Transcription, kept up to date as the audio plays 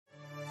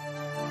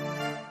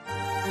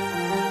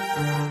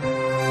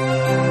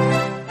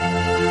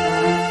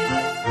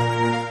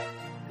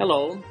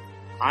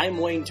I'm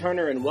Wayne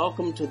Turner, and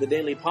welcome to the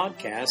daily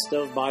podcast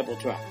of Bible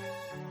Track.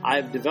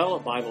 I've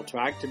developed Bible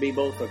Track to be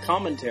both a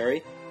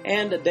commentary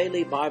and a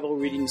daily Bible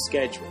reading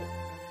schedule.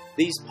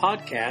 These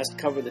podcasts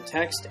cover the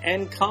text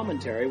and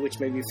commentary,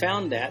 which may be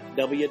found at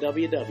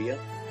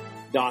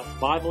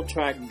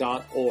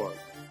www.bibletrack.org.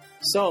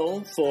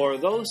 So, for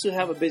those who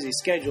have a busy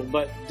schedule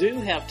but do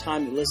have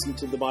time to listen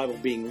to the Bible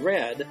being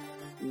read,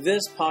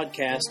 this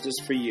podcast is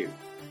for you.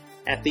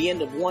 At the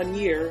end of 1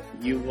 year,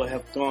 you will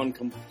have gone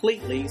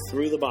completely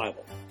through the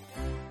Bible.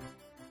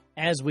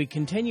 As we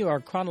continue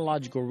our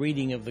chronological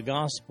reading of the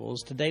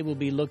Gospels, today we'll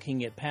be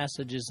looking at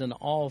passages in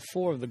all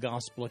four of the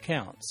Gospel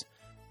accounts.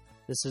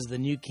 This is the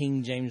New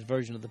King James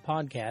Version of the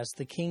podcast.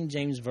 The King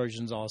James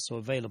Version is also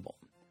available.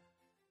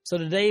 So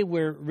today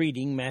we're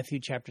reading Matthew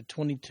chapter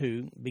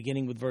 22,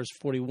 beginning with verse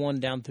 41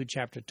 down through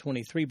chapter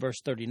 23, verse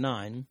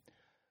 39,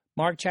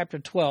 Mark chapter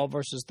 12,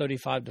 verses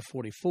 35 to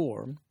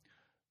 44,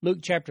 Luke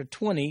chapter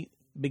 20,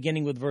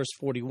 beginning with verse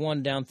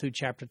 41 down through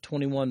chapter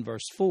 21,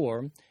 verse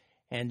 4,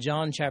 and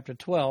John chapter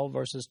 12,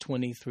 verses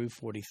 20 through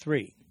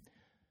 43.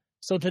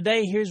 So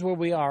today, here's where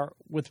we are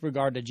with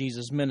regard to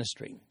Jesus'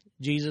 ministry.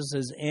 Jesus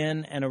is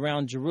in and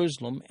around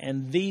Jerusalem,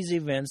 and these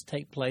events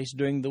take place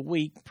during the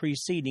week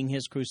preceding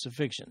his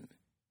crucifixion.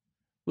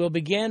 We'll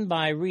begin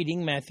by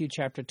reading Matthew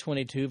chapter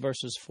 22,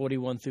 verses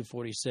 41 through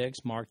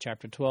 46, Mark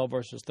chapter 12,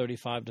 verses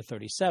 35 to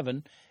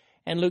 37,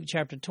 and Luke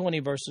chapter 20,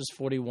 verses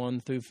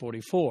 41 through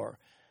 44.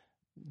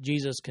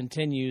 Jesus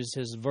continues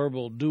his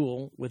verbal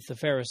duel with the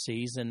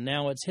Pharisees, and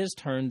now it's his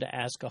turn to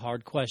ask a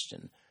hard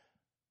question.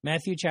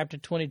 Matthew chapter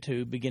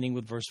 22, beginning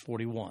with verse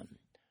 41.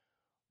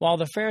 While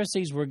the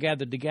Pharisees were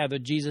gathered together,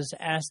 Jesus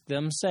asked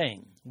them,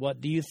 saying,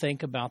 "What do you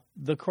think about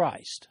the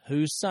Christ?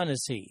 Whose son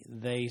is he?"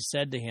 They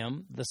said to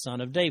him, "The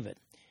son of David."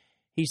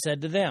 He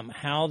said to them,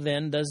 "How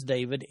then does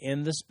David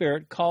in the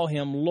Spirit call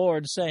him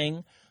Lord,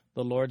 saying,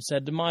 'The Lord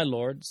said to my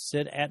Lord,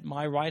 sit at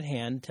my right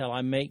hand till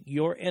I make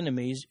your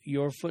enemies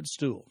your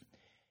footstool'?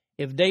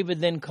 If David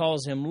then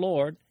calls him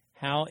Lord,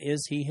 how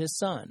is he his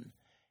son?"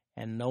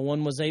 And no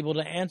one was able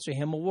to answer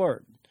him a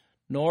word,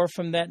 nor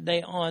from that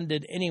day on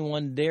did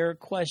anyone dare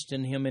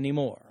question him any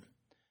more.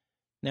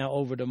 Now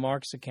over to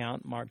Mark's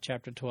account, Mark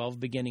chapter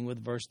 12, beginning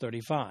with verse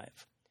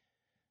 35.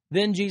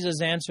 Then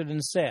Jesus answered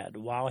and said,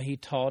 while he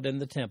taught in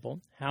the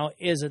temple, "How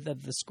is it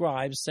that the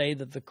scribes say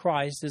that the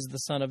Christ is the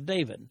son of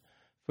David?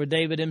 For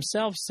David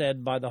himself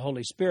said by the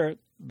Holy Spirit,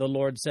 'The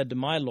Lord said to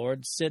my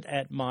Lord, sit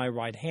at my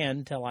right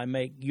hand till I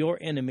make your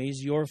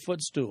enemies your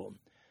footstool.'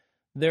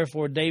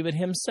 Therefore David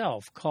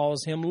himself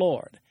calls him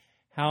Lord.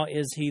 How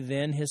is he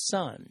then his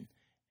son?"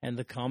 And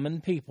the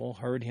common people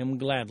heard him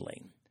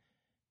gladly.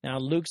 Now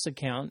Luke's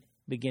account,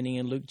 beginning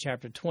in Luke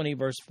chapter 20,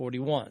 verse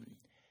 41.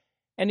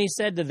 And he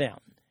said to them,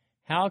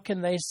 "How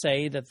can they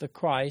say that the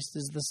Christ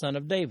is the son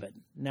of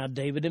David? Now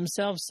David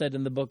himself said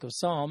in the book of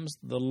Psalms,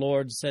 'The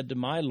Lord said to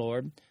my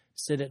Lord,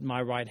 sit at my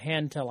right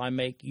hand till I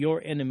make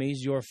your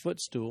enemies your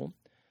footstool.'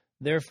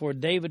 Therefore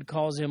David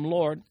calls him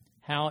Lord.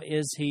 How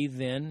is he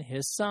then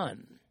his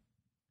son?"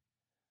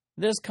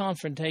 This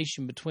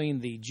confrontation between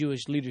the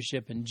Jewish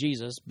leadership and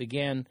Jesus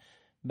began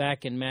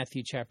back in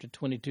Matthew chapter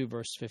 22,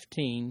 verse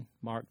 15,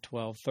 Mark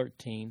 12,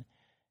 13,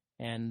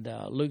 and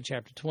Luke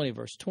chapter 20,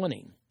 verse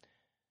 20.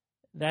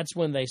 That's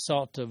when they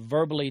sought to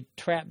verbally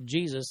trap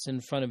Jesus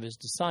in front of his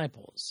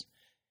disciples.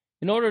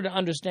 In order to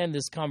understand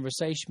this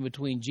conversation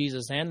between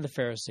Jesus and the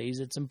Pharisees,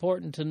 it's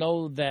important to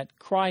know that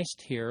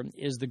Christ here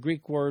is the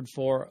Greek word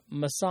for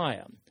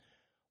Messiah.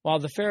 While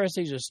the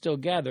Pharisees are still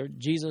gathered,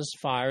 Jesus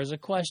fires a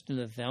question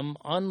at them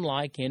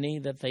unlike any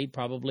that they'd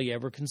probably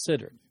ever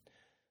considered.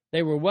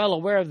 They were well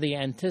aware of the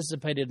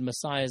anticipated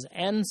Messiah's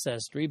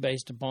ancestry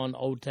based upon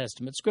Old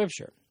Testament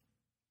Scripture.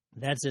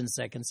 That's in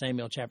 2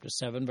 Samuel chapter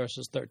 7,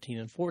 verses 13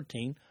 and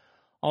 14,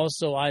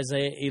 also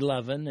Isaiah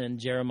 11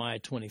 and Jeremiah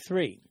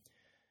 23.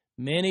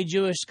 Many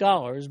Jewish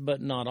scholars,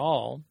 but not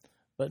all,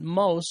 but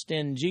most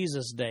in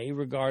Jesus' day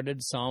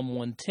regarded Psalm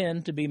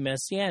 110 to be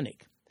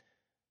messianic.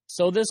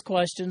 So this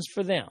question's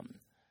for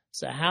them.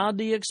 So how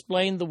do you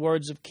explain the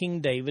words of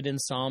King David in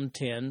Psalm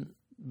 10,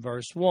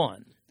 verse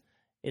 1?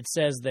 It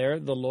says there,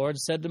 "The Lord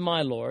said to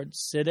my Lord,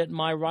 sit at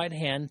my right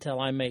hand till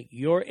I make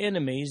your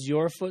enemies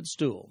your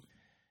footstool."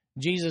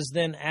 Jesus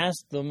then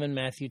asked them in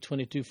Matthew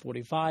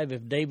 22:45,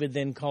 if David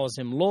then calls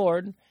him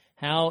Lord,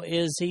 how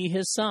is he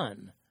his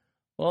son?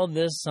 Well,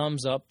 this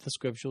sums up the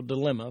scriptural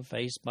dilemma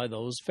faced by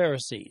those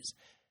Pharisees.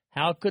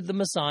 How could the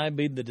Messiah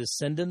be the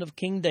descendant of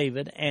King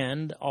David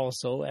and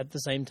also at the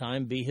same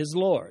time be his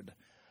Lord?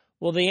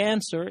 Well, the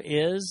answer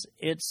is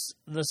it's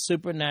the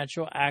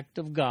supernatural act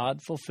of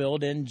God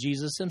fulfilled in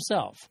Jesus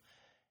himself,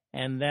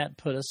 and that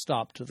put a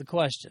stop to the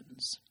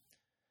questions.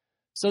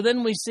 So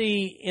then we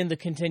see in the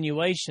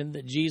continuation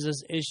that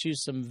Jesus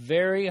issues some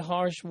very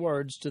harsh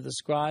words to the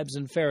scribes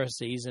and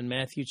Pharisees in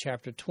Matthew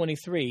chapter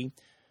 23,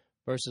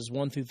 verses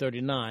 1 through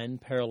 39,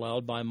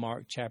 paralleled by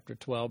Mark chapter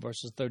 12,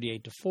 verses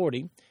 38 to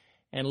 40,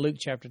 and Luke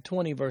chapter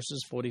 20,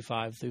 verses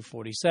 45 through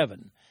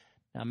 47.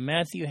 Now,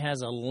 Matthew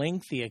has a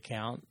lengthy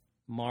account.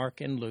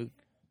 Mark and Luke,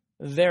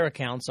 their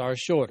accounts are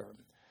shorter.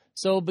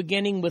 So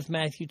beginning with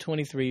Matthew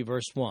 23,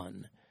 verse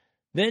 1,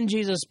 Then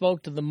Jesus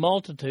spoke to the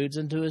multitudes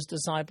and to his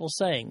disciples,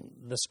 saying,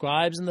 The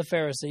scribes and the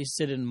Pharisees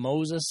sit in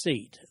Moses'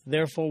 seat.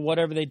 Therefore,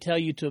 whatever they tell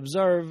you to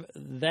observe,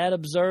 that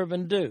observe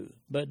and do.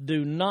 But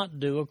do not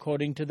do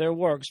according to their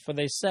works, for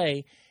they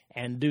say,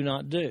 and do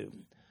not do.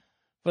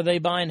 For they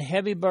bind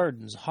heavy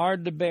burdens,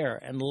 hard to bear,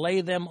 and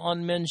lay them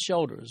on men's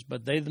shoulders,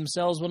 but they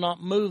themselves will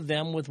not move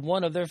them with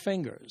one of their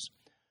fingers.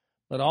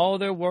 But all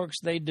their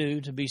works they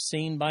do to be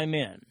seen by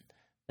men.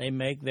 They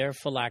make their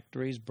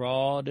phylacteries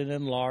broad and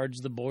enlarge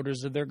the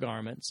borders of their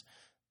garments.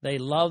 They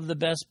love the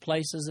best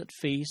places at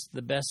feasts,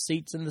 the best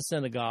seats in the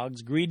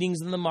synagogues,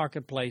 greetings in the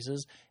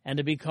marketplaces, and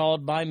to be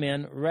called by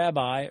men,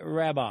 Rabbi,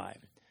 Rabbi.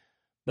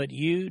 But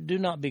you do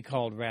not be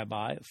called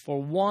Rabbi,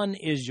 for one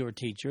is your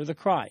teacher, the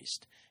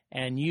Christ,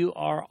 and you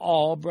are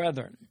all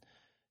brethren.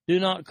 Do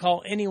not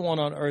call anyone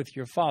on earth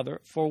your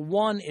father, for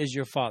one is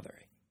your Father,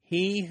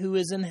 he who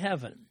is in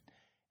heaven.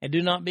 And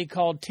do not be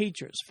called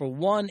teachers, for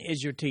one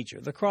is your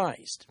teacher, the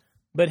Christ.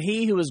 But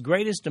he who is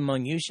greatest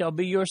among you shall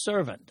be your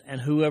servant,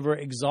 and whoever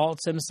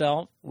exalts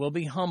himself will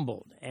be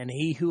humbled, and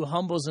he who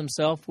humbles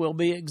himself will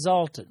be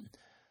exalted.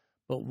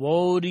 But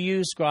woe to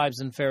you, scribes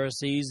and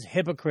Pharisees,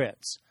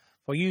 hypocrites!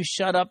 For you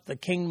shut up the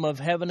kingdom of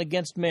heaven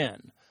against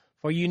men.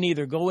 For you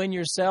neither go in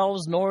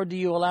yourselves, nor do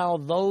you allow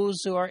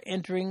those who are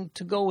entering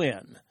to go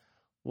in.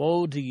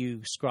 Woe to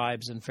you,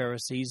 scribes and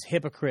Pharisees,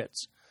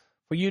 hypocrites!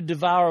 For you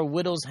devour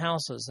widows'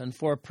 houses, and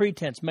for a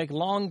pretense make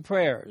long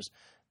prayers.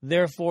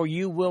 Therefore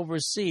you will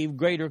receive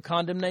greater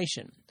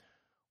condemnation.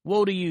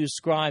 Woe to you,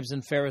 scribes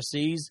and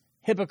Pharisees,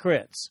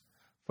 hypocrites!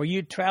 For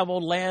you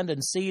travel land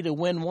and sea to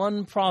win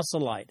one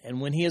proselyte,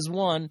 and when he is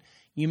won,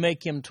 you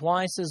make him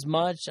twice as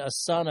much a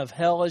son of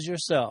hell as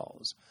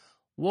yourselves.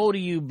 Woe to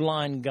you,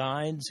 blind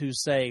guides, who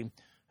say,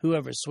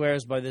 Whoever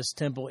swears by this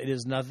temple, it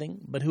is nothing,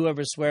 but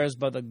whoever swears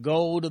by the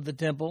gold of the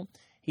temple,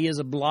 he is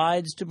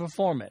obliged to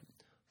perform it.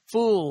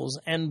 Fools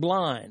and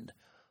blind!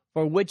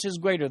 For which is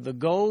greater, the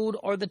gold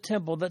or the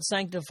temple that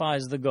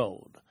sanctifies the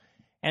gold?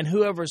 And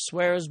whoever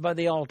swears by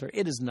the altar,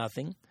 it is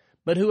nothing,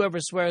 but whoever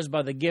swears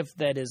by the gift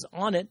that is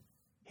on it,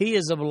 he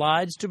is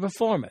obliged to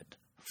perform it.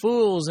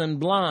 Fools and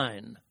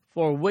blind!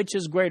 For which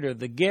is greater,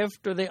 the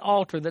gift or the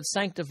altar that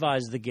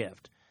sanctifies the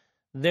gift?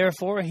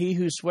 Therefore he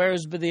who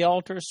swears by the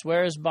altar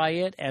swears by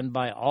it and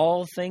by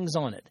all things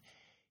on it.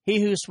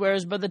 He who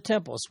swears by the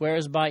temple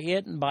swears by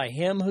it and by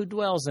him who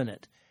dwells in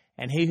it.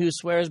 And he who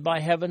swears by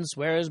heaven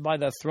swears by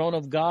the throne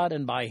of God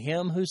and by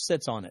him who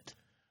sits on it.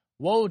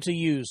 Woe to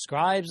you,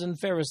 scribes and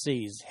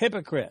Pharisees,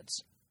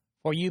 hypocrites!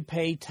 For you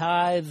pay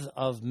tithe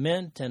of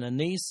mint and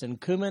anise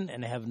and cumin,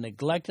 and have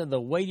neglected the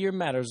weightier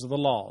matters of the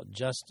law,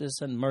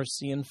 justice and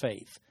mercy and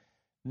faith.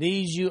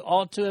 These you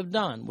ought to have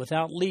done,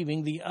 without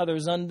leaving the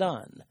others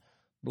undone.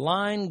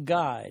 Blind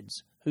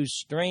guides, who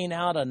strain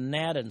out a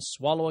gnat and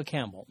swallow a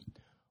camel.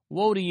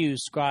 Woe to you,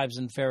 scribes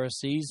and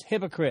Pharisees,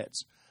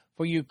 hypocrites!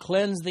 For you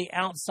cleanse the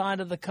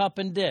outside of the cup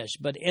and dish,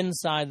 but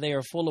inside they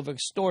are full of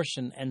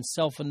extortion and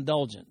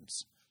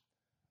self-indulgence.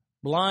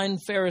 Blind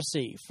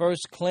Pharisee,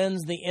 first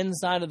cleanse the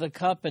inside of the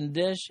cup and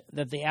dish,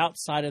 that the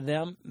outside of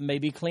them may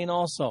be clean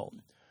also.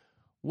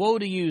 Woe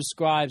to you,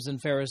 scribes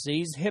and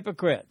Pharisees,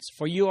 hypocrites!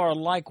 For you are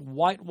like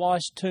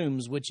whitewashed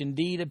tombs, which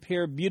indeed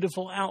appear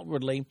beautiful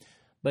outwardly,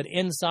 but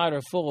inside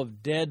are full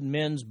of dead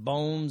men's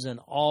bones and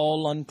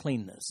all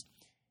uncleanness.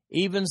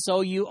 Even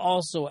so you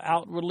also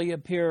outwardly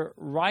appear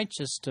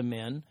righteous to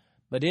men,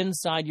 but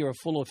inside you are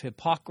full of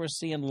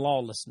hypocrisy and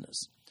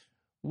lawlessness.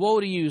 Woe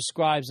to you,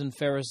 scribes and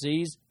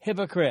Pharisees,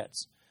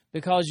 hypocrites!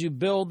 Because you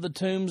build the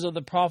tombs of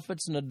the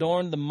prophets and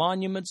adorn the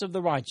monuments of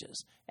the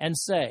righteous, and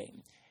say,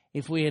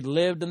 If we had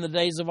lived in the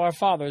days of our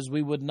fathers,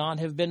 we would not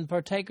have been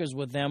partakers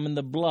with them in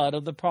the blood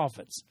of the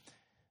prophets.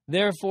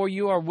 Therefore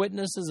you are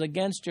witnesses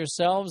against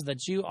yourselves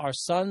that you are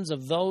sons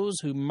of those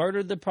who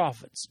murdered the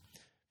prophets.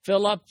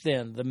 Fill up,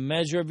 then, the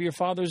measure of your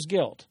father's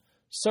guilt.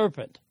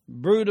 Serpent,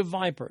 brood of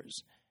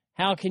vipers,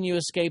 how can you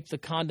escape the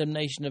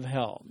condemnation of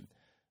hell?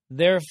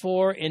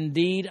 Therefore,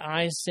 indeed,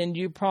 I send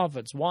you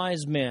prophets,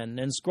 wise men,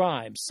 and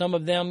scribes. Some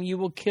of them you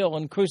will kill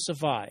and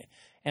crucify,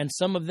 and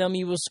some of them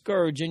you will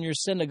scourge in your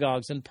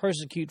synagogues and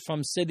persecute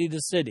from city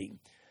to city,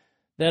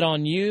 that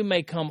on you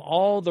may come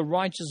all the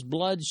righteous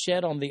blood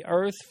shed on the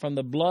earth, from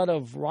the blood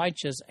of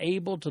righteous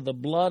Abel to the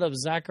blood of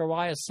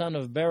Zachariah, son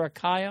of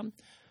Berechiah,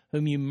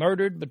 whom you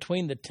murdered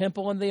between the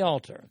temple and the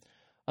altar.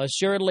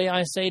 Assuredly,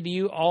 I say to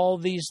you, all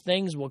these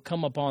things will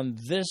come upon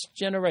this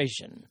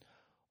generation.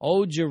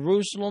 O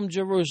Jerusalem,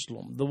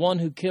 Jerusalem, the one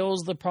who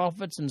kills the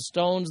prophets and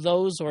stones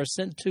those who are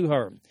sent to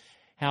her.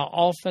 How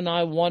often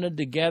I wanted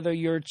to gather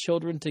your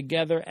children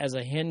together as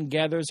a hen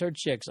gathers her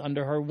chicks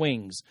under her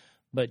wings,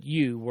 but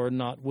you were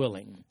not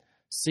willing.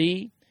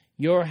 See,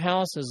 your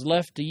house is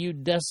left to you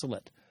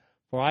desolate.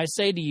 For I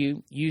say to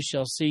you, you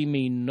shall see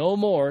me no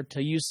more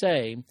till you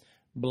say,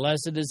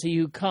 Blessed is he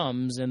who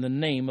comes in the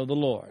name of the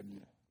Lord.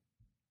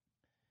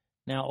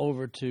 Now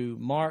over to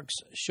Mark's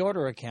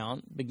shorter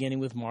account, beginning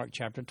with Mark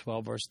chapter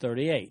 12, verse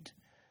 38.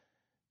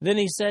 Then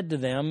he said to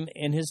them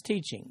in his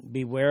teaching,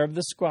 Beware of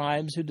the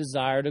scribes who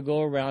desire to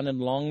go around in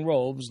long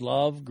robes,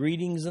 love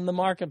greetings in the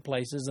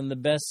marketplaces and the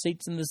best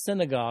seats in the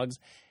synagogues,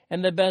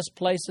 and the best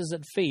places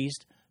at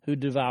feast, who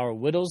devour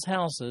widows'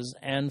 houses,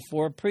 and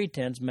for a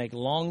pretense make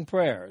long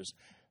prayers,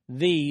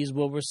 these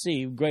will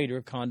receive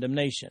greater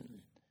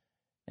condemnation.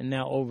 And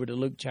now over to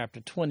Luke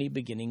chapter 20,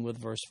 beginning with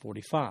verse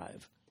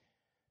 45.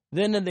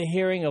 Then in the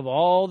hearing of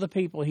all the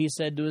people he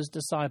said to his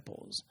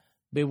disciples,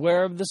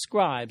 Beware of the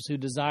scribes who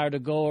desire to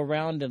go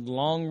around in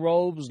long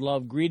robes,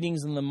 love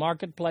greetings in the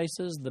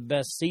marketplaces, the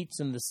best seats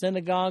in the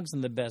synagogues,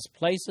 and the best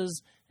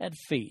places at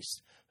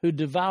feasts, who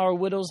devour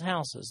widows'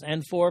 houses,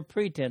 and for a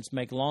pretense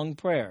make long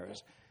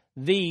prayers.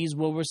 These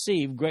will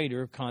receive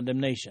greater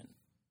condemnation.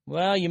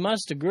 Well, you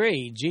must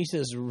agree,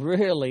 Jesus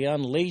really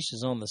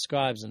unleashes on the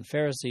scribes and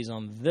Pharisees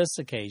on this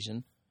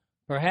occasion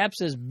perhaps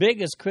his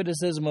biggest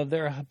criticism of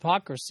their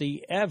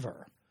hypocrisy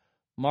ever.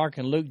 Mark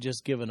and Luke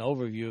just give an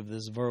overview of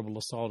this verbal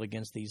assault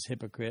against these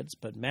hypocrites,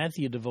 but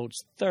Matthew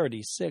devotes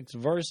 36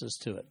 verses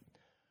to it.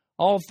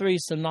 All three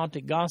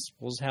synoptic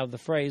gospels have the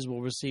phrase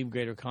will receive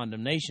greater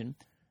condemnation.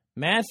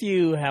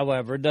 Matthew,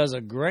 however, does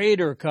a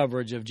greater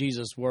coverage of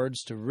Jesus'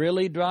 words to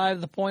really drive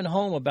the point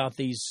home about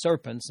these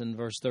serpents in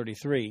verse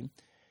 33.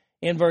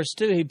 In verse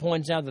 2, he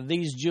points out that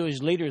these Jewish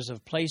leaders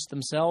have placed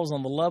themselves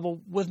on the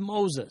level with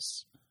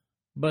Moses,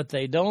 but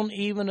they don't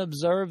even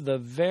observe the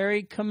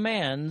very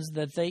commands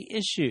that they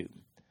issue.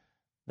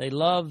 They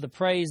love the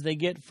praise they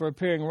get for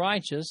appearing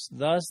righteous,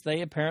 thus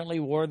they apparently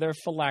wore their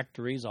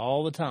phylacteries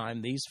all the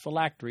time. These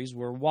phylacteries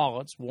were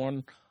wallets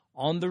worn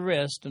on the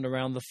wrist and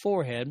around the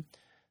forehead.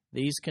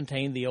 These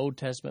contain the Old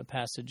Testament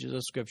passages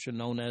of Scripture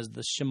known as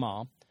the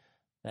Shema.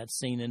 That's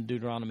seen in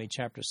Deuteronomy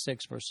chapter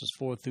 6, verses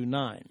 4 through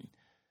 9.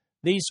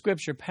 These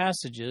Scripture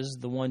passages,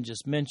 the one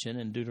just mentioned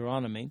in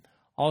Deuteronomy,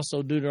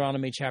 also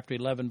Deuteronomy chapter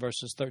 11,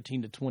 verses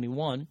 13 to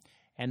 21,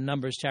 and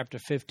Numbers chapter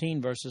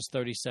 15, verses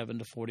 37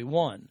 to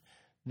 41.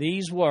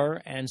 These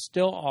were, and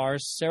still are,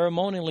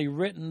 ceremonially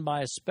written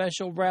by a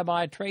special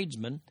rabbi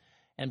tradesman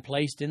and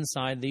placed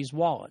inside these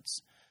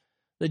wallets.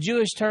 The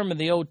Jewish term in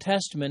the Old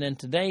Testament and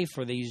today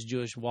for these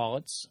Jewish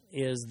wallets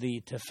is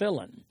the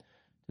tefillin.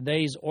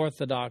 Today's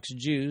Orthodox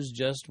Jews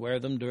just wear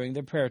them during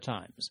their prayer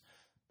times.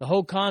 The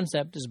whole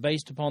concept is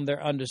based upon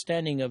their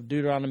understanding of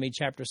Deuteronomy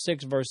chapter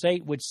 6, verse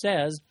 8, which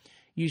says,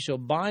 You shall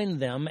bind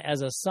them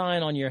as a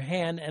sign on your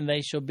hand, and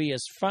they shall be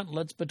as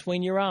frontlets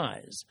between your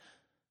eyes.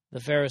 The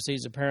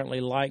Pharisees apparently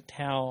liked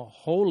how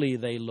holy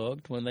they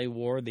looked when they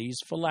wore these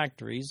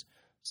phylacteries,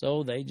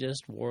 so they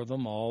just wore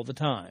them all the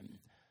time.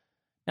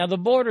 Now, the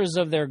borders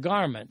of their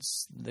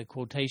garments, the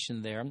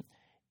quotation there,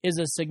 is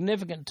a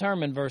significant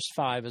term in verse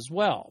 5 as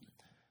well.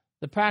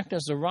 The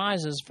practice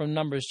arises from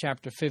Numbers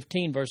chapter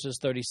 15, verses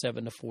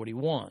 37 to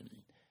 41.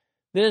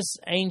 This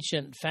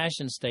ancient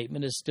fashion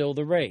statement is still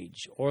the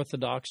rage.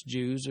 Orthodox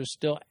Jews are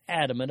still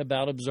adamant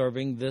about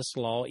observing this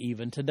law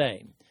even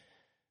today.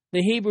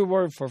 The Hebrew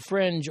word for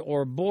fringe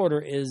or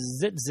border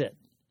is zitzit,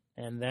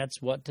 and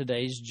that's what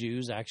today's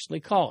Jews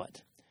actually call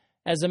it.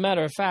 As a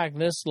matter of fact,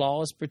 this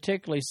law is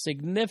particularly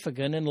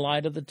significant in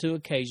light of the two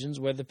occasions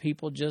where the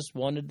people just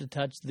wanted to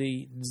touch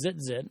the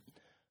zitzit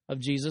of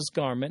Jesus'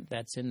 garment.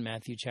 That's in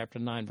Matthew chapter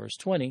 9, verse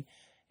 20,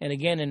 and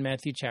again in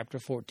Matthew chapter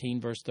 14,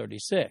 verse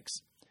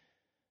 36.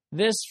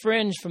 This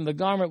fringe from the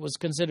garment was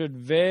considered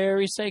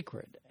very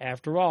sacred.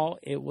 After all,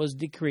 it was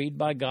decreed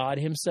by God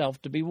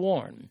himself to be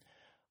worn.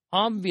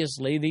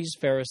 Obviously, these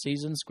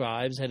Pharisees and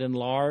scribes had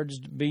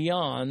enlarged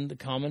beyond the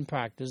common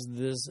practice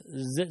this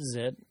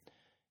zitzit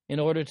in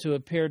order to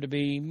appear to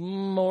be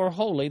more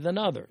holy than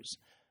others.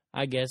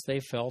 I guess they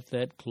felt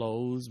that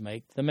clothes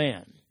make the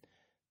man.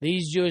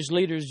 These Jewish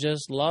leaders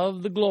just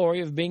loved the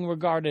glory of being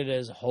regarded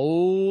as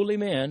holy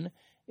men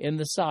in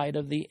the sight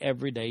of the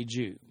everyday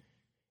Jew.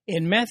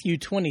 In Matthew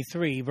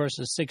 23,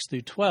 verses 6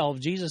 through 12,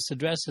 Jesus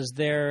addresses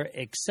their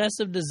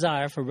excessive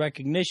desire for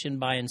recognition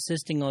by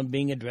insisting on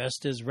being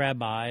addressed as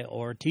rabbi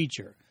or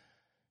teacher.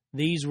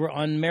 These were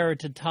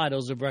unmerited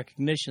titles of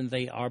recognition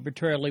they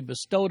arbitrarily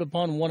bestowed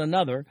upon one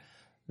another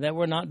that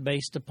were not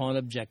based upon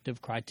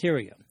objective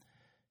criteria.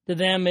 To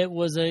them, it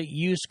was a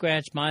you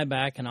scratch my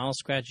back and I'll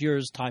scratch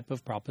yours type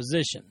of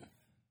proposition.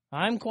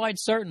 I'm quite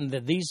certain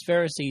that these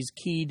Pharisees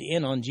keyed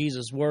in on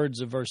Jesus'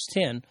 words of verse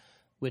 10,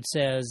 which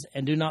says,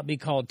 And do not be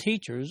called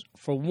teachers,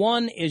 for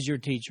one is your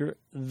teacher,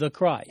 the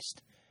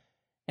Christ.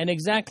 And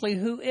exactly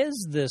who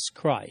is this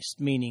Christ,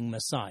 meaning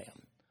Messiah?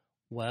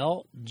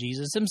 Well,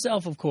 Jesus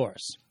himself, of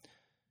course.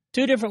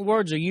 Two different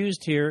words are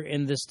used here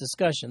in this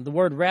discussion. The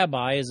word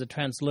rabbi is a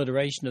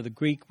transliteration of the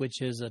Greek,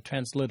 which is a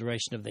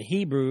transliteration of the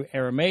Hebrew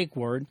Aramaic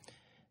word.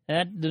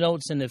 That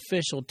denotes an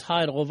official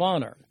title of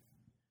honor.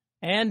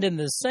 And in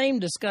the same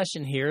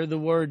discussion here, the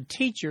word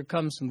teacher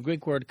comes from the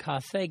Greek word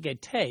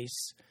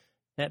kathegetes.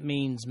 That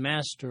means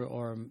master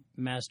or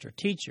master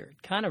teacher.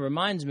 It kind of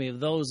reminds me of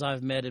those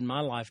I've met in my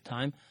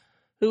lifetime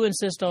who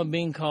insist on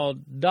being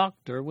called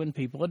doctor when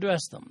people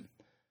address them.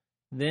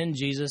 Then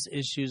Jesus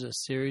issues a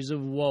series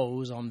of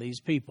woes on these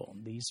people,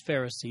 these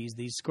Pharisees,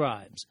 these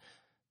scribes.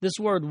 This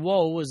word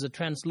woe is a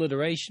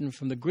transliteration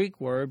from the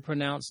Greek word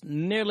pronounced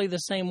nearly the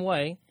same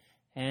way,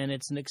 and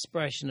it's an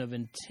expression of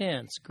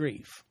intense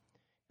grief.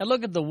 Now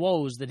look at the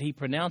woes that he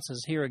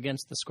pronounces here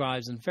against the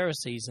scribes and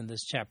Pharisees in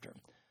this chapter.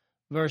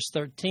 Verse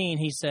 13,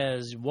 he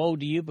says, "Woe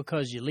to you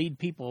because you lead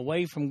people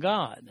away from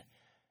God."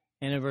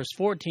 And in verse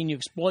 14, you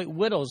exploit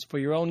widows for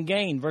your own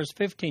gain. Verse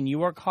 15, you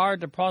work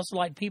hard to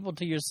proselyte people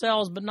to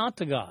yourselves, but not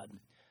to God.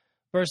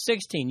 Verse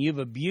 16, you've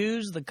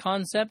abused the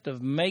concept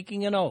of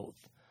making an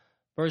oath.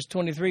 Verse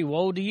 23,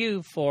 woe to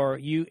you, for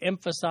you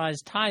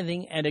emphasize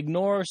tithing and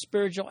ignore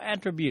spiritual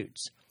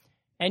attributes.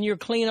 And you're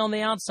clean on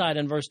the outside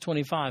in verse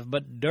 25,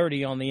 but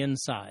dirty on the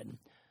inside.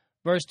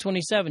 Verse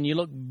 27, you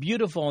look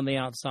beautiful on the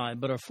outside,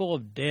 but are full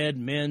of dead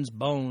men's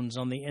bones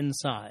on the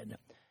inside.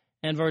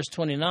 And verse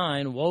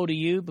 29, woe to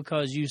you,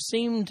 because you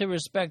seem to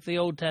respect the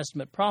Old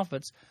Testament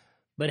prophets,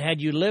 but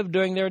had you lived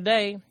during their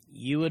day,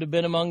 you would have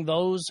been among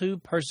those who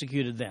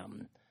persecuted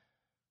them.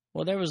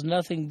 Well, there was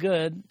nothing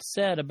good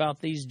said about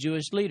these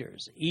Jewish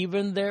leaders.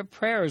 Even their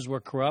prayers were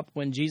corrupt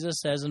when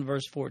Jesus says in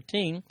verse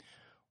 14,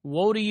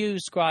 woe to you,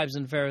 scribes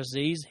and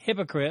Pharisees,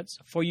 hypocrites,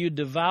 for you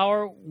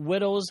devour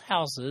widows'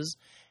 houses,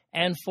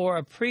 and for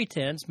a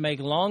pretense make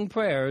long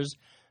prayers,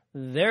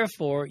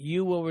 therefore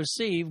you will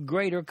receive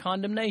greater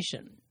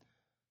condemnation.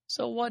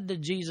 So what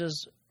did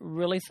Jesus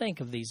really think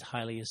of these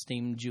highly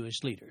esteemed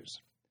Jewish leaders?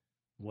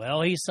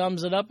 Well, he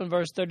sums it up in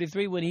verse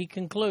 33 when he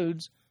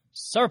concludes,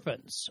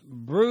 serpents,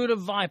 brood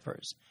of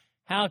vipers,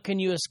 how can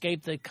you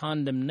escape the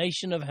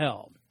condemnation of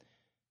hell?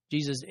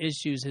 Jesus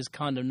issues his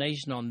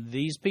condemnation on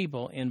these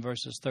people in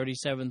verses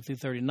 37 through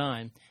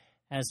 39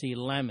 as he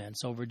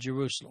laments over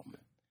Jerusalem.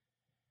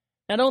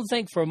 Now, don't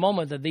think for a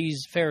moment that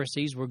these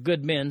Pharisees were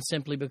good men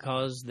simply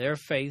because their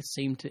faith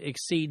seemed to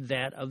exceed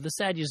that of the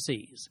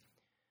Sadducees.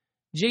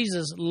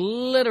 Jesus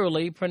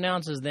literally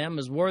pronounces them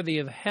as worthy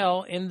of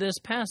hell in this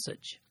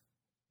passage.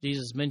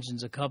 Jesus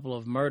mentions a couple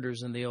of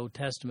murders in the Old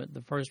Testament,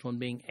 the first one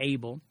being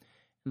Abel,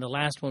 and the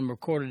last one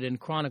recorded in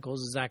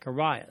Chronicles is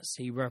Zacharias.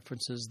 He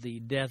references the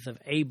death of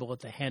Abel at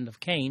the hand of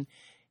Cain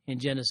in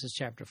Genesis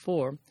chapter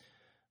 4,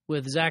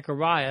 with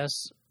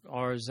Zacharias,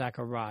 or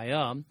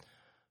Zechariah,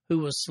 who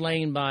was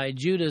slain by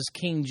Judah's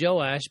king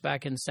Joash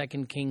back in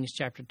 2 Kings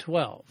chapter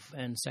 12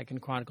 and 2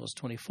 Chronicles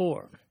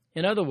 24.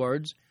 In other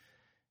words,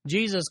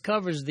 Jesus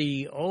covers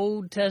the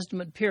Old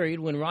Testament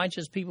period when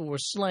righteous people were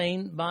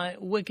slain by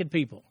wicked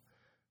people.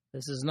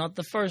 This is not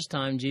the first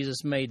time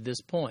Jesus made this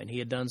point. He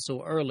had done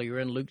so earlier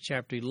in Luke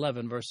chapter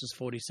 11, verses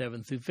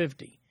 47 through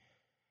 50.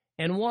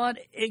 And what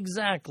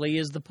exactly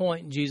is the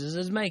point Jesus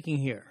is making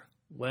here?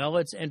 Well,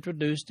 it's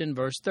introduced in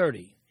verse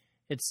 30.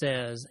 It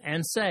says,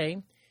 and say,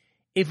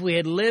 if we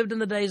had lived in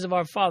the days of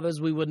our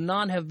fathers, we would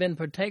not have been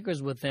partakers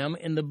with them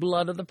in the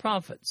blood of the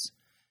prophets.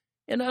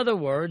 In other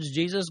words,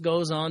 Jesus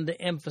goes on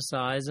to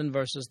emphasize in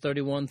verses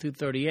 31 through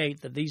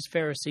 38 that these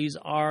Pharisees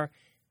are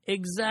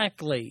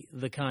exactly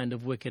the kind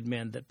of wicked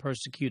men that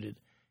persecuted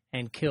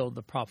and killed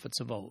the prophets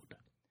of old.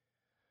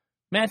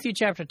 Matthew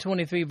chapter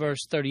 23,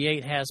 verse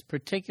 38 has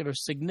particular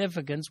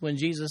significance when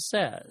Jesus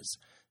says,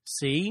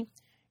 see,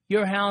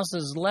 your house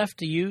is left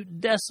to you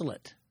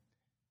desolate.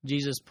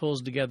 Jesus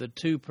pulls together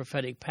two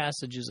prophetic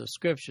passages of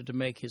Scripture to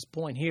make his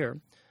point here.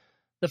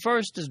 The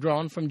first is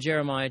drawn from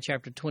Jeremiah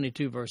chapter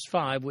 22, verse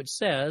 5, which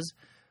says,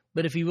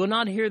 but if you will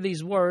not hear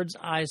these words,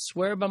 I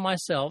swear by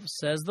myself,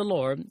 says the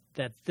Lord,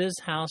 that this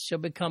house shall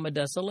become a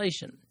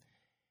desolation.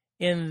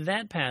 In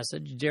that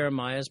passage,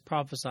 Jeremiah is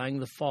prophesying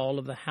the fall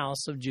of the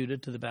house of Judah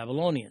to the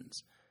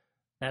Babylonians.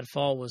 That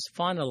fall was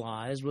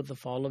finalized with the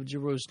fall of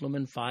Jerusalem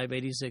in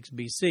 586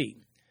 B.C.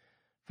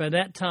 For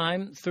that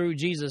time, through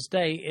Jesus'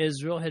 day,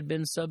 Israel had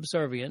been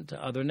subservient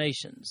to other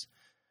nations.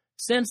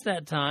 Since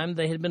that time,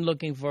 they had been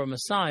looking for a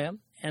Messiah,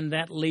 and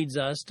that leads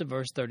us to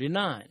verse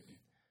 39.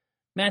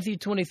 Matthew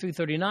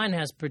 23:39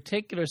 has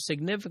particular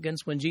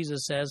significance when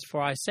Jesus says,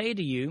 for I say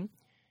to you,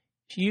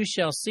 you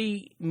shall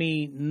see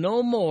me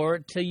no more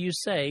till you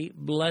say,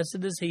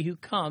 blessed is he who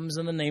comes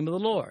in the name of the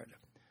Lord.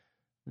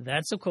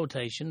 That's a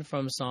quotation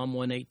from Psalm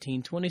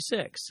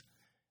 118:26.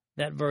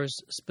 That verse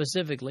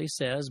specifically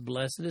says,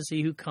 blessed is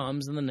he who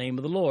comes in the name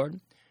of the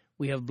Lord.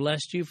 We have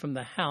blessed you from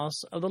the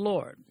house of the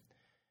Lord.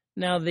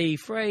 Now, the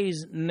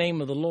phrase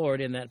name of the Lord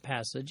in that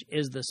passage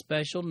is the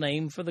special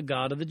name for the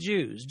God of the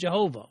Jews,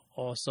 Jehovah,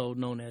 also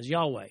known as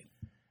Yahweh.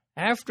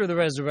 After the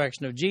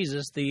resurrection of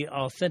Jesus, the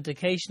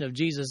authentication of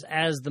Jesus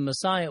as the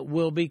Messiah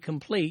will be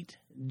complete.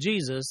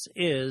 Jesus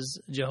is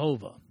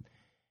Jehovah.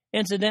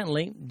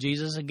 Incidentally,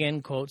 Jesus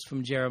again quotes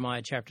from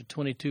Jeremiah chapter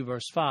 22,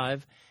 verse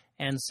 5,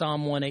 and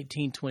Psalm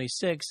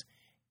 118:26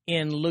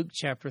 in Luke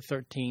chapter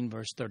 13,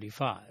 verse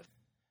 35.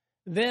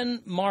 Then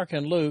Mark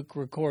and Luke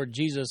record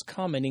Jesus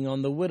commenting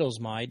on the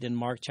widow's mite in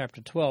Mark chapter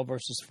 12,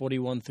 verses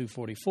 41 through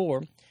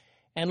 44,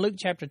 and Luke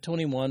chapter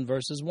 21,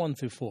 verses 1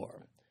 through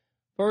 4.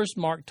 First,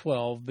 Mark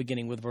 12,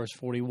 beginning with verse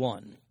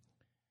 41.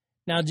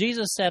 Now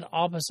Jesus sat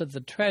opposite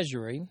the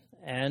treasury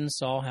and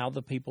saw how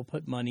the people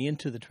put money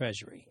into the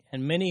treasury,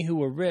 and many who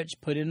were rich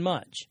put in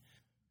much.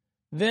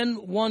 Then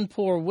one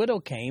poor widow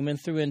came and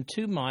threw in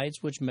 2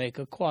 mites, which make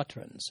a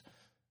quadrans.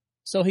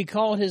 So he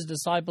called his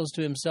disciples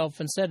to himself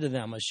and said to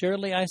them,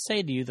 assuredly I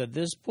say to you that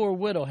this poor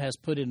widow has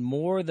put in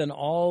more than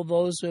all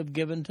those who have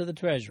given to the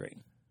treasury.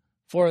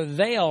 For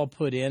they all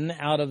put in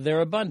out of their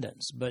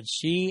abundance, but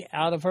she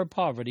out of her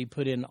poverty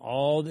put in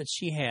all that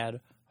she had,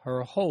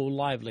 her whole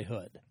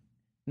livelihood.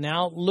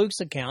 Now Luke's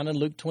account in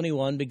Luke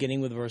 21,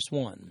 beginning with verse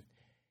 1.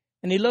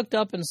 And he looked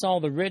up and saw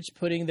the rich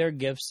putting their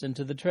gifts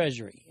into the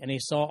treasury, and he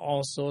saw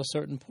also a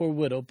certain poor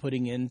widow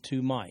putting in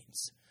 2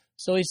 mites.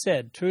 So he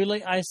said,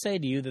 Truly I say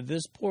to you that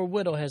this poor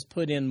widow has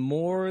put in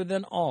more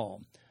than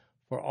all,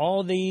 for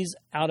all these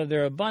out of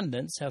their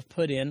abundance have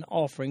put in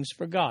offerings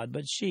for God,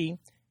 but she,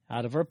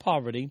 out of her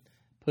poverty,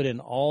 put in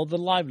all the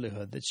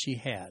livelihood that she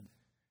had.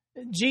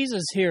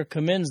 Jesus here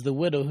commends the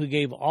widow who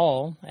gave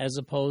all, as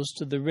opposed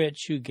to the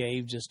rich who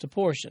gave just a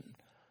portion.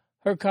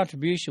 Her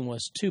contribution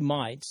was 2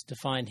 mites,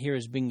 defined here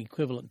as being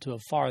equivalent to a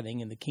farthing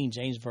in the King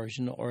James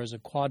Version or as a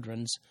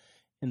quadrans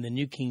in the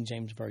New King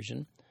James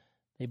Version.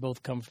 They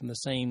both come from the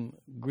same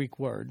Greek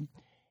word.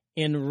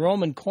 In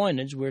Roman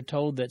coinage, we're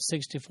told that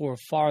 64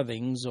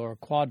 farthings or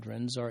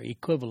quadrans are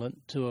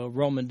equivalent to a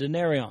Roman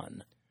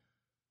denarion.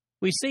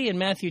 We see in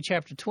Matthew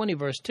chapter 20,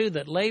 verse 2,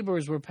 that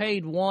laborers were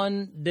paid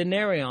 1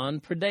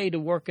 denarion per day to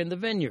work in the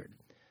vineyard.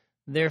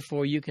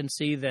 Therefore, you can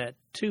see that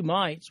 2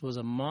 mites was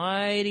a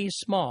mighty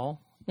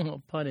small,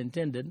 pun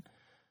intended,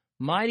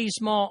 mighty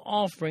small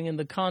offering in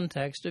the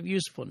context of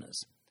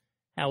usefulness.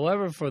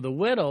 However, for the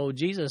widow,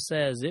 Jesus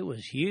says it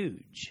was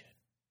huge.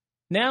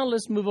 Now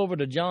let's move over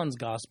to John's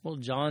Gospel,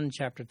 John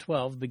chapter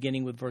 12,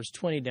 beginning with verse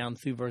 20 down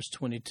through verse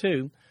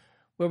 22,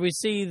 where we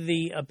see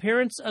the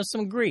appearance of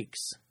some Greeks.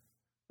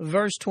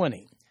 Verse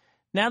 20,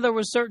 Now there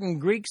were certain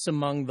Greeks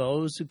among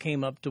those who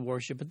came up to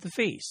worship at the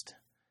feast.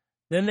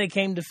 Then they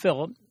came to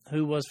Philip,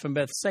 who was from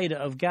Bethsaida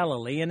of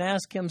Galilee, and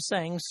asked him,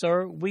 saying,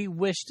 Sir, we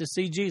wish to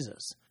see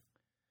Jesus.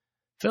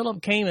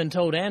 Philip came and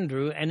told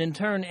Andrew, and in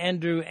turn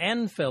Andrew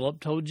and Philip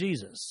told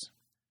Jesus.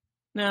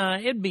 Now,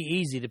 it'd be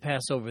easy to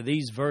pass over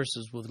these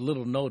verses with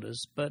little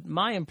notice, but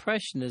my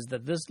impression is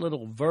that this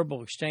little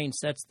verbal exchange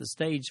sets the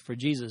stage for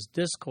Jesus'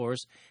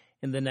 discourse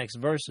in the next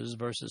verses,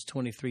 verses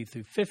 23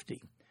 through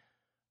 50.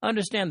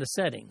 Understand the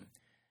setting.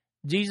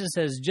 Jesus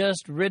has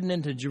just ridden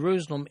into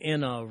Jerusalem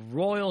in a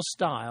royal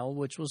style,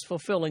 which was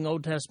fulfilling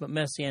Old Testament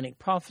messianic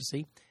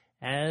prophecy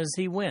as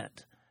he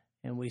went.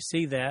 And we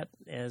see that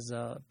as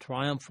a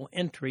triumphal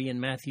entry in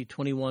Matthew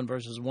 21,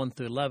 verses 1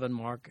 through 11,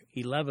 Mark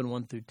 11,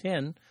 1 through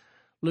 10,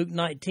 Luke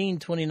 19,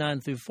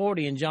 29 through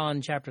 40, and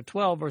John chapter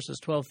 12, verses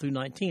 12 through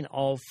 19,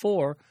 all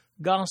 4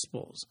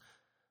 Gospels.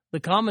 The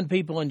common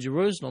people in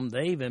Jerusalem,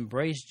 they've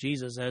embraced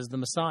Jesus as the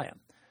Messiah.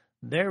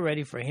 They're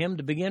ready for him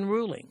to begin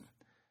ruling.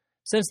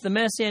 Since the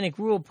messianic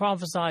rule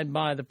prophesied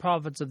by the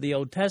prophets of the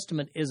Old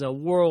Testament is a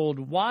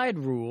worldwide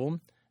rule,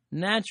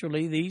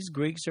 naturally these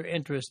Greeks are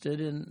interested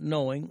in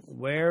knowing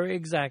where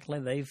exactly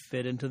they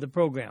fit into the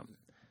program.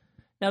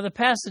 Now, the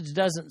passage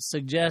doesn't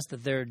suggest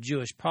that they're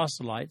Jewish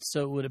proselytes,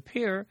 so it would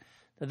appear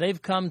that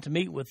they've come to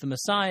meet with the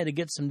Messiah to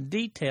get some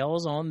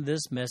details on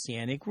this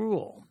messianic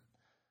rule.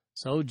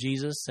 So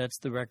Jesus sets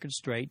the record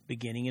straight,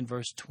 beginning in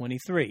verse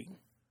 23.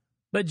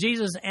 But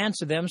Jesus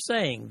answered them,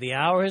 saying, The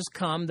hour has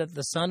come that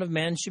the Son of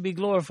Man should be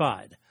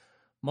glorified.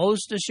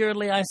 Most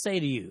assuredly I say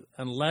to you,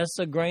 unless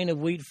a grain of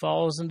wheat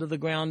falls into the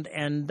ground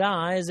and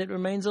dies, it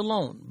remains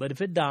alone. But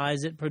if it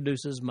dies, it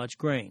produces much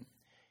grain.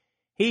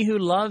 He who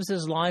loves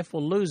his life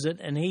will lose it,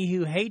 and he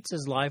who hates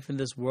his life in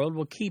this world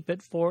will keep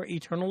it for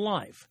eternal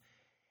life.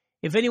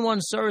 If anyone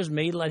serves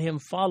me, let him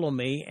follow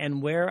me,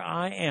 and where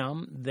I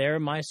am, there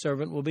my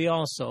servant will be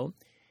also.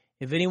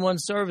 If anyone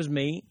serves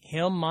me,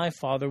 him my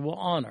Father will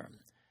honor.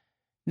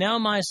 Now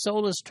my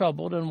soul is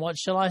troubled, and what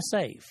shall I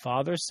say?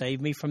 Father, save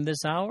me from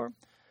this hour?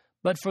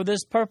 But for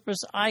this purpose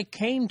I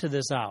came to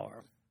this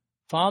hour.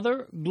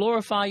 Father,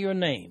 glorify your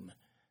name.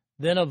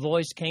 Then a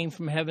voice came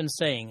from heaven,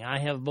 saying, I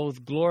have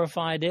both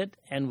glorified it,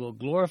 and will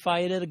glorify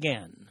it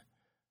again.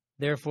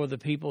 Therefore the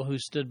people who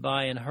stood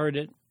by and heard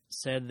it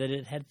said that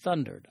it had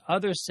thundered.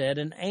 Others said,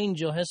 An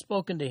angel has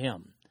spoken to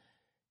him.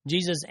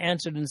 Jesus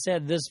answered and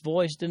said, This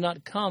voice did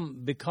not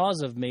come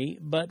because of me,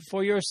 but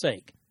for your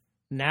sake.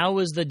 Now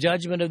is the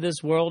judgment of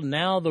this world.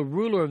 Now the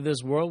ruler of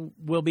this world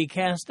will be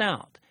cast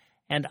out.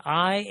 And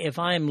I, if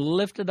I am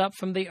lifted up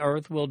from the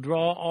earth, will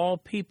draw all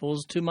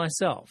peoples to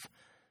myself.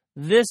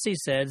 This he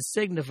said,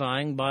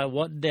 signifying by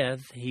what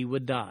death he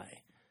would die.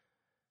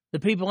 The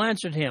people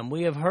answered him,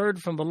 We have heard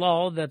from the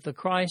law that the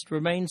Christ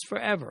remains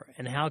forever.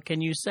 And how can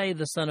you say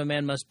the Son of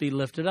Man must be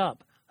lifted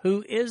up?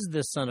 Who is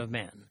this Son of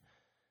Man?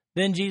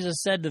 Then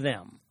Jesus said to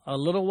them, A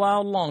little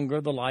while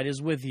longer the light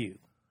is with you.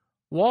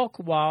 Walk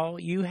while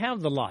you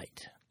have the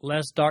light,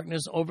 lest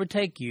darkness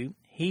overtake you.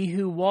 He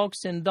who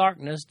walks in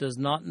darkness does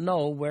not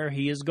know where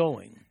he is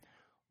going.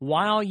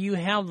 While you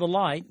have the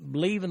light,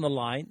 believe in the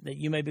light, that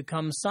you may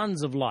become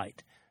sons of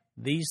light.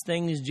 These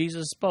things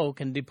Jesus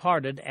spoke and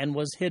departed and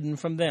was hidden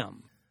from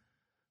them.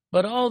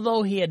 But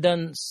although he had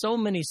done so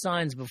many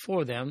signs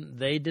before them,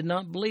 they did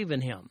not believe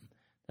in him,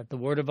 that the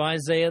word of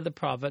Isaiah the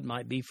prophet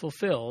might be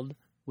fulfilled,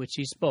 which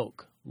he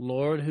spoke,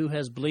 Lord, who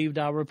has believed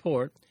our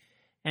report,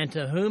 and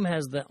to whom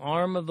has the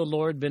arm of the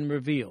Lord been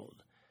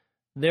revealed?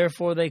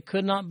 Therefore they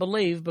could not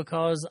believe,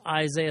 because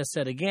Isaiah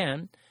said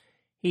again,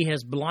 He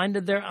has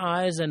blinded their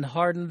eyes and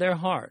hardened their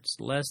hearts,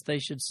 lest they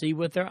should see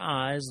with their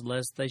eyes,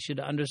 lest they should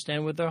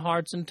understand with their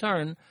hearts and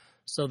turn,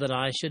 so that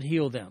I should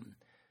heal them.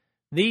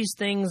 These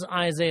things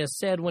Isaiah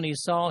said when he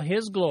saw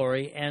his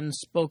glory and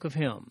spoke of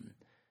him.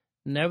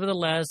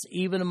 Nevertheless,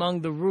 even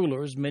among the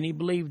rulers many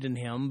believed in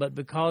him, but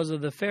because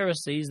of the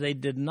Pharisees they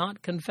did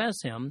not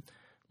confess him,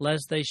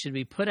 lest they should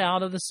be put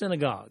out of the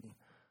synagogue.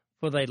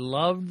 For they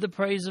loved the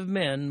praise of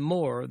men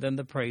more than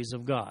the praise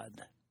of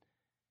God.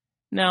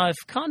 Now, if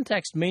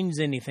context means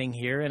anything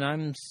here, and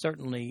I'm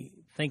certainly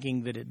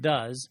thinking that it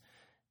does,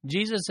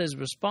 Jesus is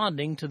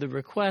responding to the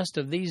request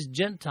of these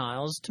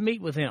Gentiles to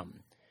meet with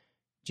him.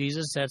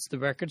 Jesus sets the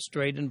record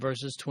straight in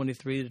verses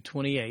 23 to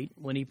 28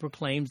 when he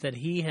proclaims that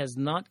he has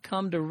not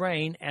come to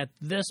reign at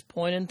this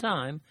point in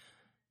time,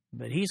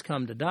 but he's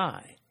come to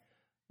die.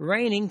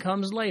 Reigning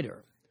comes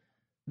later.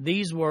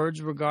 These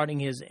words regarding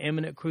his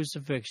imminent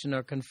crucifixion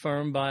are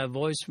confirmed by a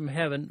voice from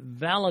heaven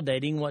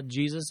validating what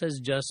Jesus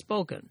has just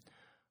spoken,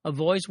 a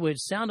voice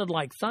which sounded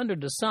like thunder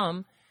to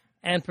some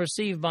and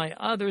perceived by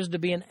others to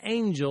be an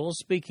angel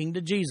speaking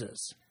to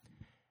Jesus.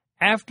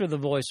 After the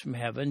voice from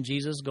heaven,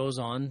 Jesus goes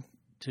on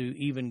to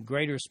even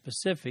greater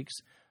specifics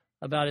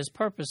about his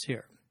purpose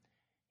here.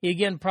 He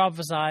again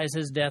prophesies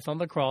his death on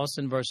the cross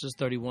in verses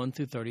 31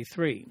 through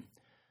 33.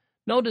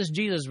 Notice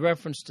Jesus'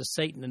 reference to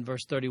Satan in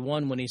verse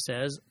 31 when he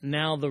says,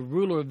 "Now the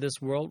ruler of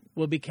this world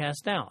will be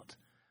cast out."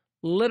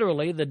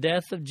 Literally, the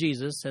death of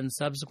Jesus and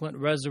subsequent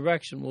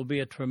resurrection will be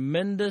a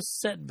tremendous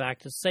setback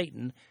to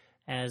Satan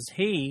as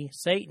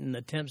Satan,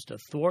 attempts to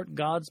thwart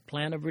God's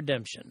plan of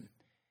redemption.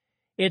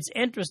 It's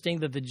interesting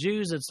that the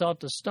Jews had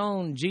sought to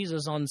stone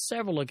Jesus on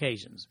several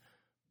occasions,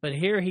 but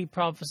here he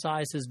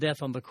prophesies his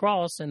death on the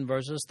cross in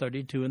verses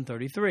 32 and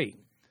 33.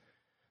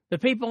 The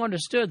people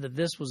understood that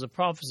this was a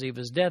prophecy of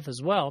his death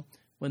as well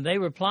when they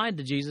replied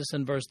to Jesus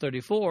in verse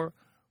 34,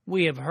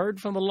 "We have heard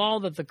from the law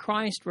that the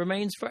Christ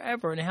remains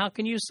forever, and how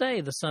can you say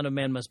the Son of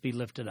Man must be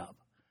lifted up?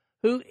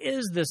 Who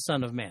is this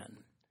Son of Man?"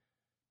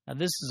 Now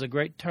this is a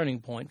great turning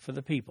point for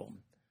the people.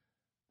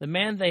 The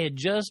man they had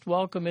just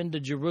welcomed into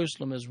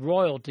Jerusalem as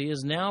royalty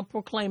is now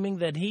proclaiming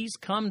that he's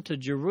come to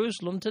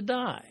Jerusalem to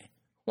die.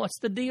 What's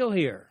the deal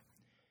here?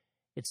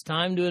 It's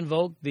time to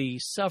invoke the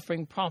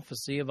suffering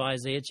prophecy of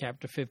Isaiah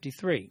chapter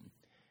 53.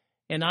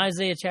 And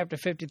Isaiah chapter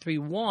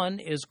 53:1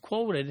 is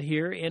quoted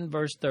here in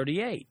verse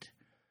 38.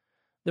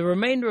 The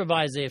remainder of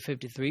Isaiah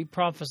 53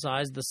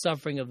 prophesies the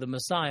suffering of the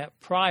Messiah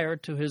prior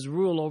to his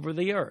rule over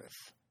the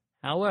earth.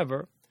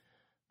 However,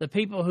 the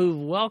people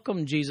who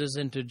welcomed Jesus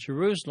into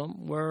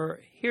Jerusalem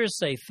were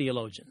hearsay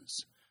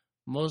theologians.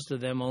 Most of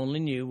them only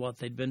knew what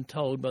they'd been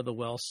told by the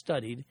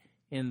well-studied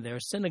in their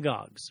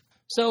synagogues.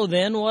 So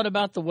then, what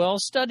about the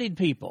well-studied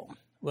people?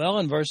 Well,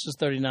 in verses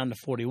 39 to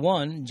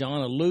 41,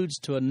 John alludes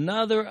to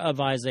another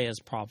of Isaiah's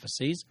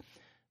prophecies,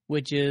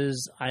 which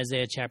is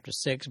Isaiah chapter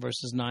 6,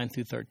 verses 9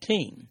 through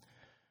 13.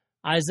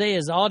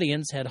 Isaiah's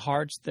audience had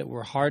hearts that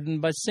were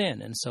hardened by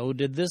sin, and so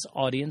did this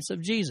audience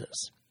of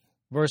Jesus.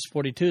 Verse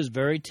 42 is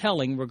very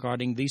telling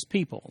regarding these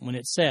people when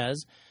it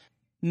says,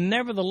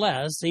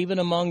 "Nevertheless, even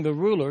among the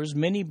rulers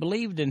many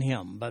believed in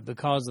him, but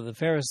because of the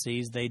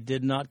Pharisees they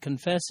did not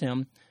confess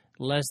him,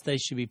 lest they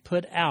should be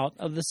put out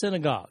of the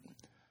synagogue."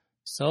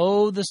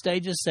 So the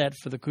stage is set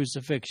for the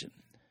crucifixion.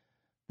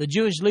 The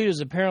Jewish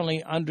leaders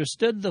apparently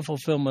understood the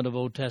fulfillment of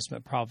Old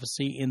Testament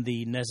prophecy in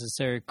the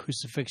necessary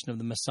crucifixion of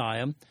the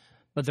Messiah,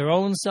 but their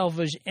own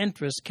selfish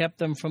interests kept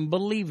them from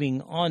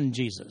believing on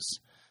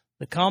Jesus.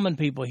 The common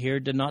people here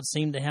did not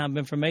seem to have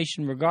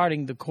information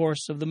regarding the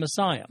course of the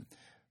Messiah,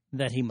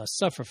 that he must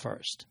suffer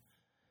first.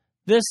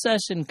 This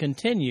session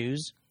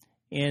continues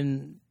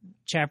in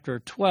chapter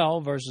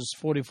 12, verses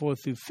 44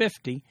 through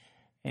 50,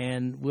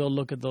 and we'll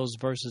look at those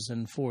verses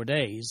in 4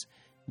 days.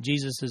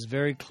 Jesus is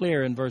very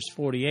clear in verse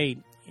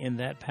 48 in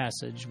that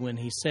passage when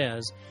he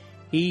says,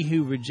 "He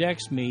who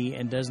rejects me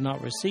and does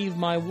not receive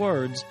my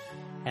words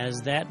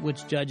as that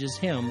which judges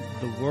him,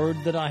 the word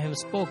that I have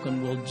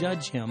spoken will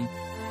judge him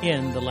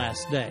in the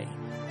last day."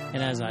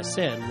 And as I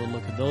said, we'll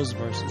look at those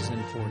verses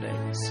in 4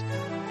 days.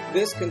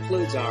 This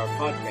concludes our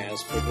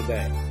podcast for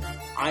today.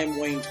 I'm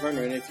Wayne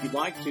Turner, and if you'd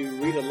like to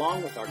read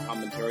along with our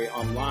commentary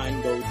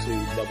online, go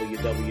to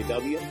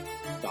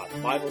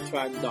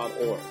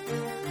www.bibletrack.org.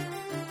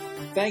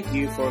 Thank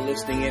you for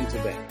listening in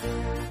today.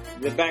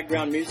 The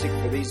background music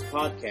for these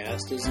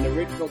podcasts is an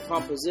original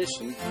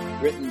composition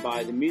written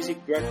by the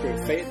music director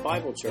of Fayette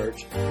Bible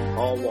Church,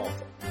 Paul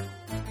Walther.